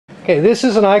Okay, this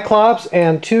is an Eyeclops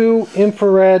and two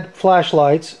infrared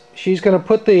flashlights. She's going to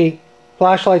put the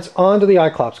flashlights onto the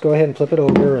Eyeclops. Go ahead and flip it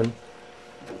over, and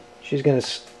she's going to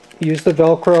use the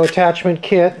Velcro attachment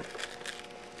kit.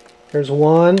 There's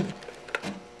one.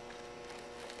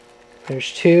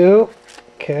 There's two.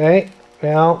 Okay,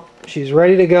 now she's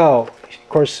ready to go. Of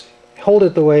course, hold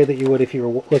it the way that you would if you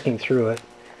were looking through it.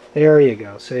 There you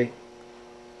go, see?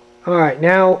 Alright,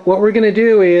 now what we're going to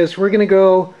do is we're going to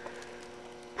go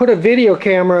put a video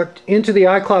camera into the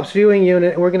Eyeclops viewing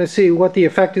unit, and we're going to see what the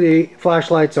effect of the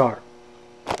flashlights are.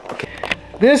 Okay.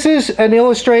 This is an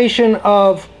illustration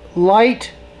of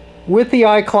light with the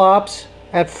Eyeclops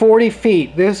at 40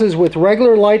 feet. This is with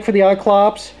regular light for the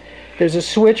Eyeclops. There's a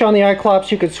switch on the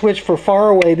Eyeclops. You could switch for far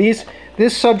away.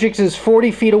 This subject is 40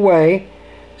 feet away,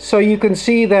 so you can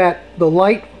see that the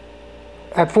light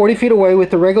at 40 feet away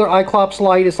with the regular Eyeclops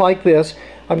light is like this.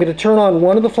 I'm going to turn on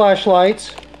one of the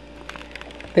flashlights.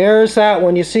 There's that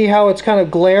one. You see how it's kind of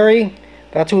glary?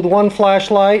 That's with one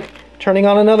flashlight. Turning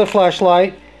on another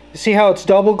flashlight. You see how it's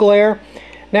double glare?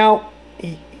 Now,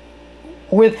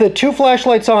 with the two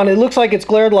flashlights on, it looks like it's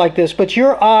glared like this, but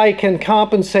your eye can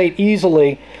compensate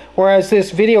easily, whereas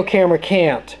this video camera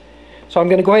can't. So I'm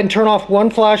going to go ahead and turn off one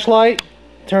flashlight.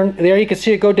 There you can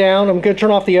see it go down. I'm going to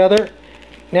turn off the other.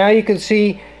 Now you can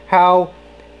see how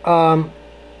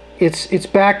it's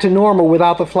back to normal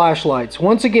without the flashlights.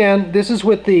 Once again, this is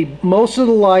with the most of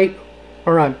the light.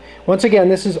 Once again,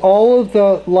 this is all of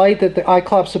the light that the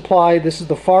Eyeclops supply. This is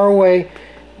the far away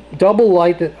double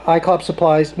light that Eyeclops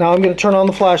supplies. Now I'm going to turn on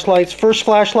the flashlights. First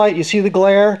flashlight, you see the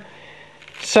glare.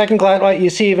 Second flashlight,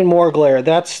 you see even more glare.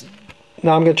 Now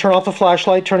I'm going to turn off the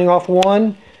flashlight, turning off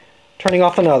one, turning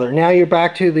off another. Now you're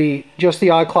back to just the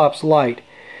Eyeclops light.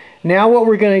 Now what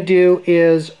we're going to do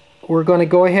is we're going to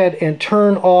go ahead and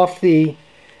turn off the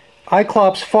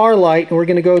Eyeclops far light, and we're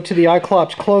going to go to the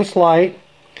Eyeclops close light.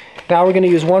 Now we're going to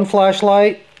use one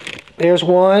flashlight. There's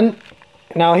one.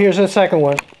 Now here's the second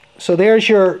one. So there's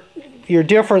your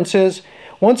differences.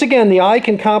 Once again, the eye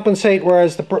can compensate,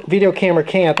 whereas the video camera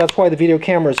can't. That's why the video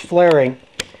camera is flaring.